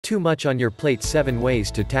Too much on your plate: 7 ways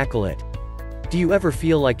to tackle it. Do you ever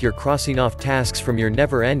feel like you're crossing off tasks from your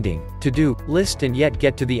never-ending to-do list and yet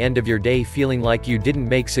get to the end of your day feeling like you didn't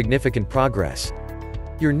make significant progress?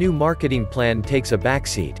 Your new marketing plan takes a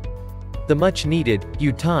backseat. The much-needed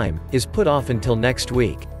time is put off until next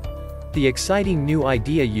week. The exciting new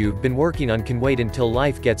idea you've been working on can wait until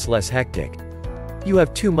life gets less hectic. You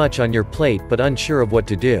have too much on your plate but unsure of what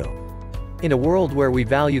to do. In a world where we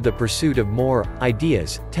value the pursuit of more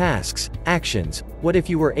ideas, tasks, actions, what if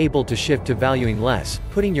you were able to shift to valuing less,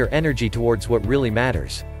 putting your energy towards what really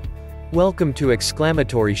matters? Welcome to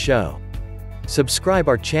Exclamatory Show. Subscribe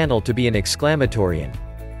our channel to be an exclamatorian.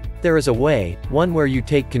 There is a way, one where you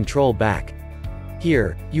take control back.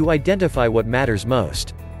 Here, you identify what matters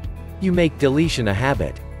most. You make deletion a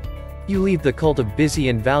habit. You leave the cult of busy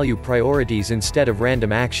and value priorities instead of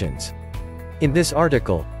random actions. In this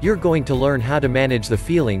article, you're going to learn how to manage the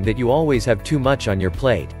feeling that you always have too much on your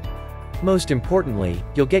plate. Most importantly,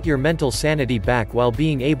 you'll get your mental sanity back while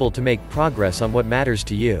being able to make progress on what matters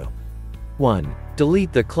to you. 1.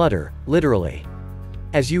 Delete the clutter, literally.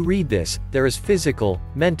 As you read this, there is physical,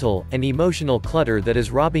 mental, and emotional clutter that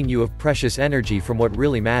is robbing you of precious energy from what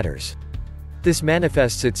really matters. This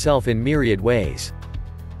manifests itself in myriad ways.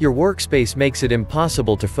 Your workspace makes it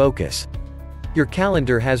impossible to focus. Your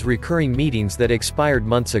calendar has recurring meetings that expired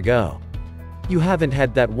months ago. You haven't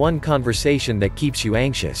had that one conversation that keeps you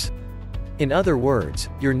anxious. In other words,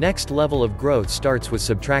 your next level of growth starts with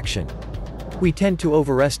subtraction. We tend to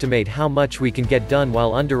overestimate how much we can get done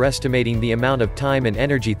while underestimating the amount of time and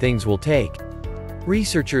energy things will take.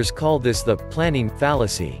 Researchers call this the planning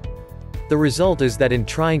fallacy. The result is that in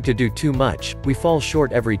trying to do too much, we fall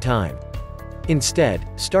short every time. Instead,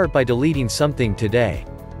 start by deleting something today.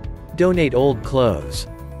 Donate old clothes.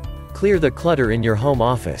 Clear the clutter in your home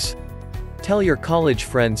office. Tell your college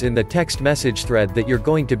friends in the text message thread that you're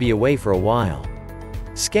going to be away for a while.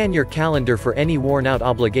 Scan your calendar for any worn-out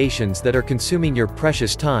obligations that are consuming your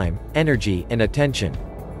precious time, energy, and attention.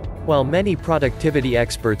 While many productivity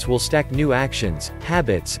experts will stack new actions,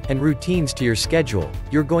 habits, and routines to your schedule,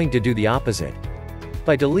 you're going to do the opposite.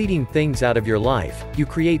 By deleting things out of your life, you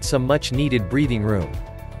create some much-needed breathing room.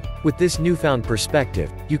 With this newfound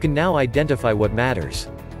perspective, you can now identify what matters.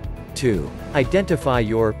 2. Identify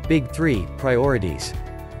your big 3 priorities.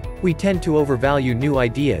 We tend to overvalue new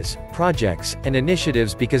ideas, projects, and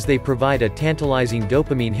initiatives because they provide a tantalizing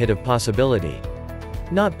dopamine hit of possibility.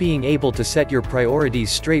 Not being able to set your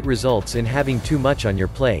priorities straight results in having too much on your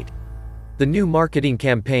plate. The new marketing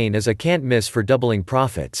campaign is a can't-miss for doubling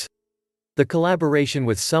profits. The collaboration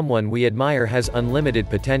with someone we admire has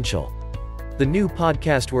unlimited potential. The new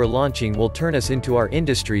podcast we're launching will turn us into our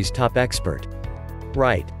industry's top expert.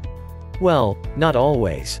 Right. Well, not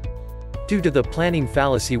always. Due to the planning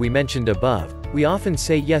fallacy we mentioned above, we often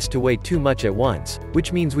say yes to way too much at once,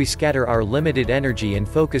 which means we scatter our limited energy and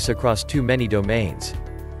focus across too many domains.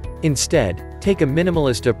 Instead, take a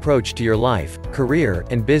minimalist approach to your life, career,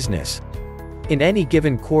 and business. In any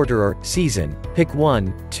given quarter or season, pick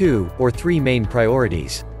 1, 2, or 3 main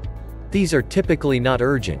priorities. These are typically not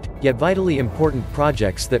urgent, yet vitally important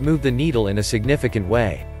projects that move the needle in a significant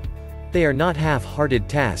way. They are not half-hearted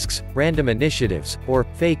tasks, random initiatives, or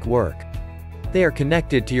fake work. They are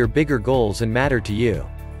connected to your bigger goals and matter to you.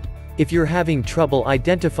 If you're having trouble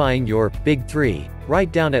identifying your big 3,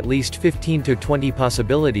 write down at least 15 to 20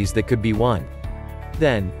 possibilities that could be one.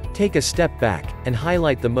 Then, take a step back and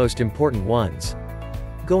highlight the most important ones.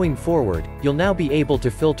 Going forward, you'll now be able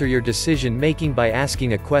to filter your decision-making by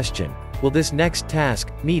asking a question: will this next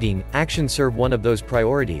task, meeting, action serve one of those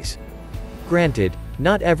priorities? Granted,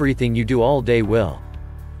 not everything you do all day will.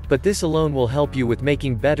 But this alone will help you with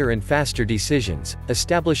making better and faster decisions,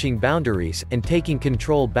 establishing boundaries, and taking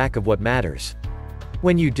control back of what matters.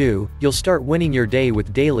 When you do, you'll start winning your day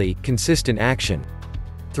with daily, consistent action.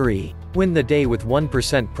 3. Win the day with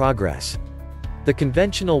 1% progress. The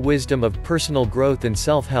conventional wisdom of personal growth and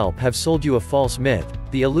self-help have sold you a false myth,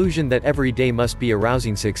 the illusion that every day must be a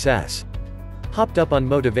rousing success. Hopped up on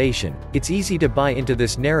motivation, it's easy to buy into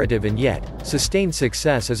this narrative, and yet, sustained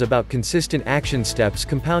success is about consistent action steps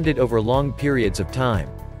compounded over long periods of time.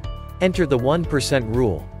 Enter the 1%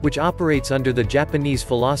 rule, which operates under the Japanese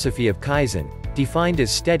philosophy of Kaizen, defined as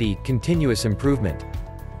steady, continuous improvement.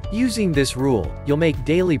 Using this rule, you'll make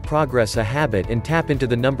daily progress a habit and tap into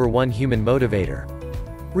the #1 human motivator.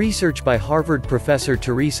 Research by Harvard professor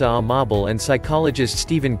Teresa Amabile and psychologist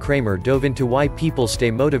Stephen Kramer dove into why people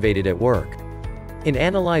stay motivated at work. In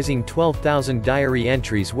analyzing 12,000 diary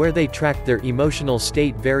entries where they tracked their emotional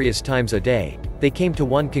state various times a day, they came to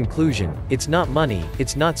one conclusion: it's not money,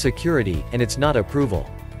 it's not security, and it's not approval.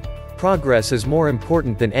 Progress is more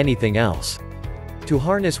important than anything else. To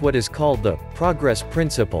harness what is called the progress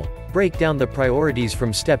principle, break down the priorities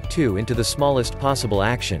from step 2 into the smallest possible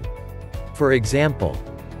action. For example,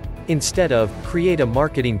 instead of create a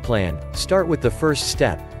marketing plan, start with the first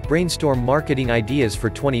step, brainstorm marketing ideas for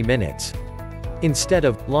 20 minutes. Instead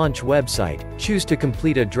of launch website, choose to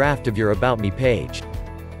complete a draft of your About Me page.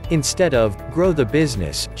 Instead of grow the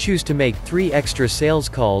business, choose to make 3 extra sales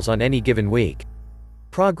calls on any given week.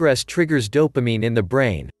 Progress triggers dopamine in the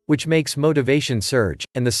brain, which makes motivation surge,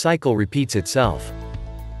 and the cycle repeats itself.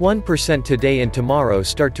 1% today and tomorrow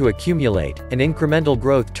start to accumulate, and incremental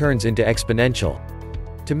growth turns into exponential.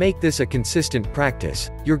 To make this a consistent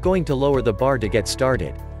practice, you're going to lower the bar to get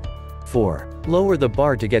started. 4. Lower the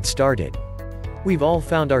bar to get started. We've all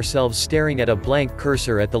found ourselves staring at a blank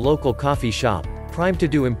cursor at the local coffee shop, primed to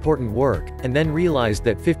do important work, and then realized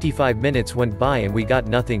that 55 minutes went by and we got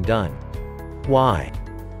nothing done. Why?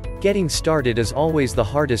 Getting started is always the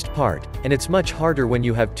hardest part, and it's much harder when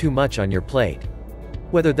you have too much on your plate.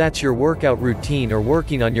 Whether that's your workout routine or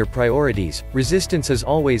working on your priorities, resistance is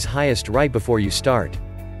always highest right before you start.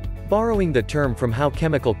 Borrowing the term from how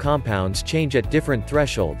chemical compounds change at different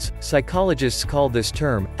thresholds, psychologists call this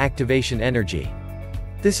term activation energy.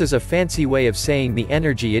 This is a fancy way of saying the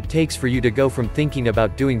energy it takes for you to go from thinking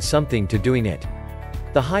about doing something to doing it.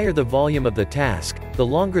 The higher the volume of the task, the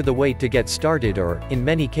longer the wait to get started, or, in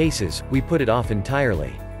many cases, we put it off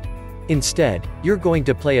entirely. Instead, you're going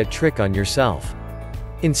to play a trick on yourself.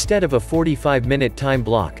 Instead of a 45-minute time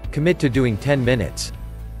block, commit to doing 10 minutes.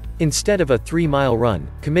 Instead of a 3-mile run,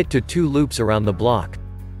 commit to 2 loops around the block.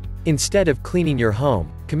 Instead of cleaning your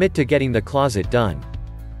home, commit to getting the closet done.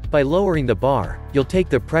 By lowering the bar, you'll take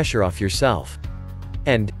the pressure off yourself.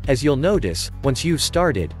 And, as you'll notice, once you've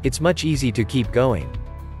started, it's much easier to keep going.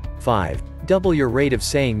 5. Double your rate of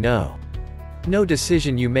saying no. No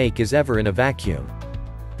decision you make is ever in a vacuum.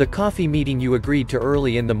 The coffee meeting you agreed to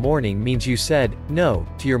early in the morning means you said no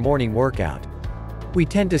to your morning workout. We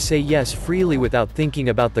tend to say yes freely without thinking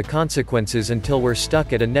about the consequences until we're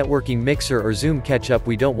stuck at a networking mixer or Zoom catch-up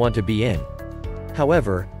we don't want to be in.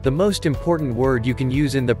 However, the most important word you can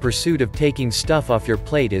use in the pursuit of taking stuff off your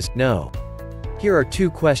plate is no. Here are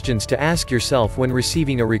 2 questions to ask yourself when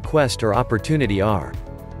receiving a request or opportunity are.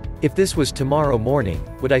 If this was tomorrow morning,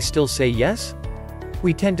 would I still say yes?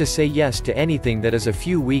 We tend to say yes to anything that is a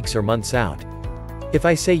few weeks or months out. If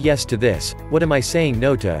I say yes to this, what am I saying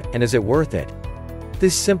no to, and is it worth it?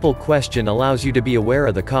 This simple question allows you to be aware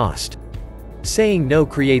of the cost. Saying no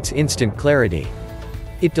creates instant clarity.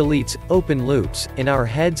 It deletes open loops in our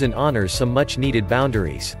heads and honors some much-needed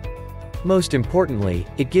boundaries. Most importantly,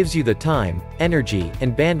 it gives you the time, energy,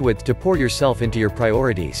 and bandwidth to pour yourself into your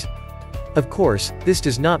priorities. Of course, this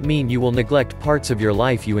does not mean you will neglect parts of your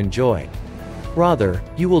life you enjoy. Rather,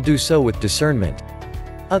 you will do so with discernment.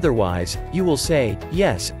 Otherwise, you will say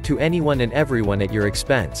yes to anyone and everyone at your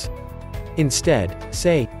expense. Instead,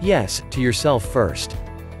 say yes to yourself first.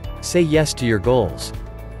 Say yes to your goals.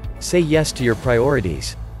 Say yes to your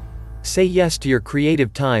priorities. Say yes to your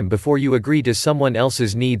creative time before you agree to someone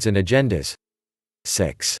else's needs and agendas.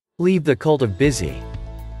 6. Leave the cult of busy.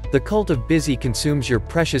 The cult of busy consumes your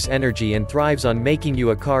precious energy and thrives on making you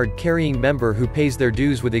a card-carrying member who pays their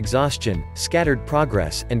dues with exhaustion, scattered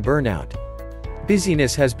progress, and burnout.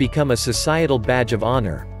 Busyness has become a societal badge of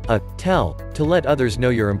honor, a tell to let others know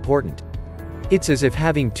you're important. It's as if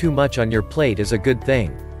having too much on your plate is a good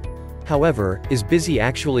thing. However, is busy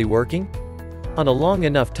actually working? On a long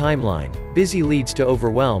enough timeline, busy leads to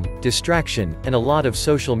overwhelm, distraction, and a lot of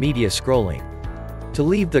social media scrolling. To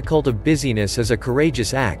leave the cult of busyness is a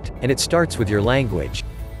courageous act, and it starts with your language.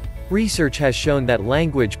 Research has shown that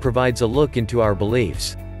language provides a look into our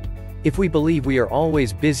beliefs. If we believe we are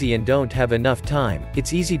always busy and don't have enough time,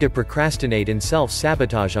 it's easy to procrastinate and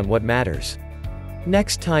self-sabotage on what matters.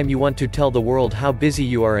 Next time you want to tell the world how busy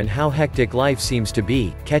you are and how hectic life seems to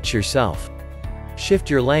be, catch yourself. Shift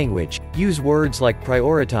your language, use words like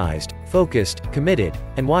prioritized, focused, committed,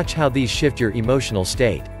 and watch how these shift your emotional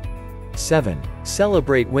state. 7.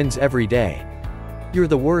 Celebrate wins every day. You're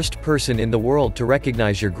the worst person in the world to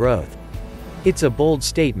recognize your growth. It's a bold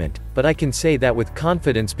statement, but I can say that with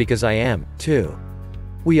confidence because I am, too.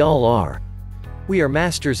 We all are. We are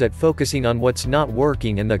masters at focusing on what's not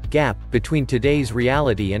working and the gap between today's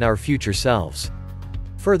reality and our future selves.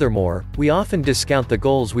 Furthermore, we often discount the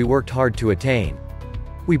goals we worked hard to attain.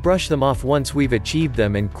 We brush them off once we've achieved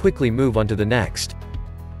them and quickly move on to the next.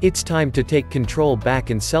 It's time to take control back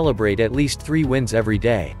and celebrate at least 3 wins every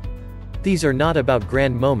day. These are not about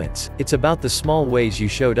grand moments, it's about the small ways you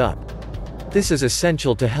showed up. This is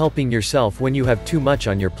essential to helping yourself when you have too much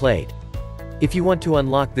on your plate. If you want to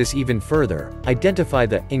unlock this even further, identify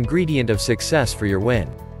the ingredient of success for your win.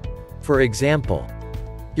 For example,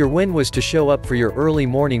 your win was to show up for your early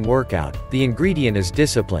morning workout, the ingredient is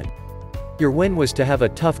discipline. Your win was to have a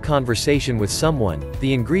tough conversation with someone,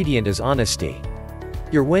 the ingredient is honesty.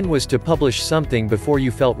 Your win was to publish something before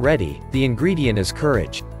you felt ready, the ingredient is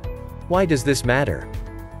courage. Why does this matter?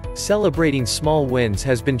 Celebrating small wins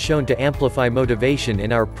has been shown to amplify motivation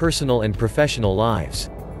in our personal and professional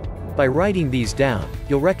lives. By writing these down,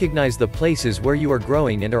 you'll recognize the places where you are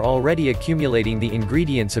growing and are already accumulating the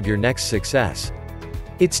ingredients of your next success.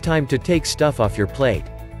 It's time to take stuff off your plate.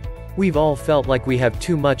 We've all felt like we have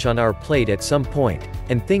too much on our plate at some point,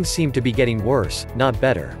 and things seem to be getting worse, not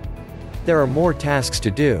better. There are more tasks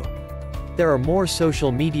to do. There are more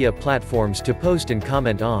social media platforms to post and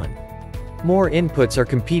comment on. More inputs are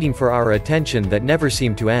competing for our attention that never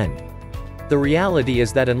seem to end. The reality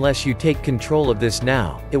is that unless you take control of this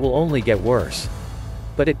now, it will only get worse.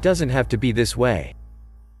 But it doesn't have to be this way.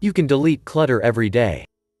 You can delete clutter every day.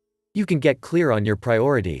 You can get clear on your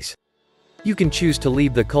priorities. You can choose to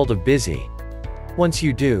leave the cult of busy. Once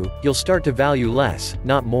you do, you'll start to value less,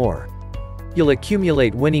 not more. You'll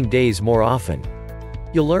accumulate winning days more often.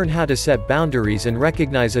 You'll learn how to set boundaries and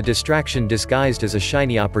recognize a distraction disguised as a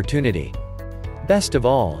shiny opportunity. Best of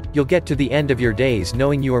all, you'll get to the end of your days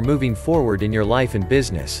knowing you are moving forward in your life and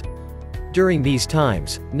business. During these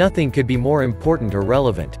times, nothing could be more important or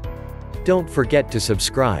relevant. Don't forget to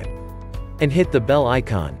subscribe. And hit the bell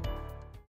icon.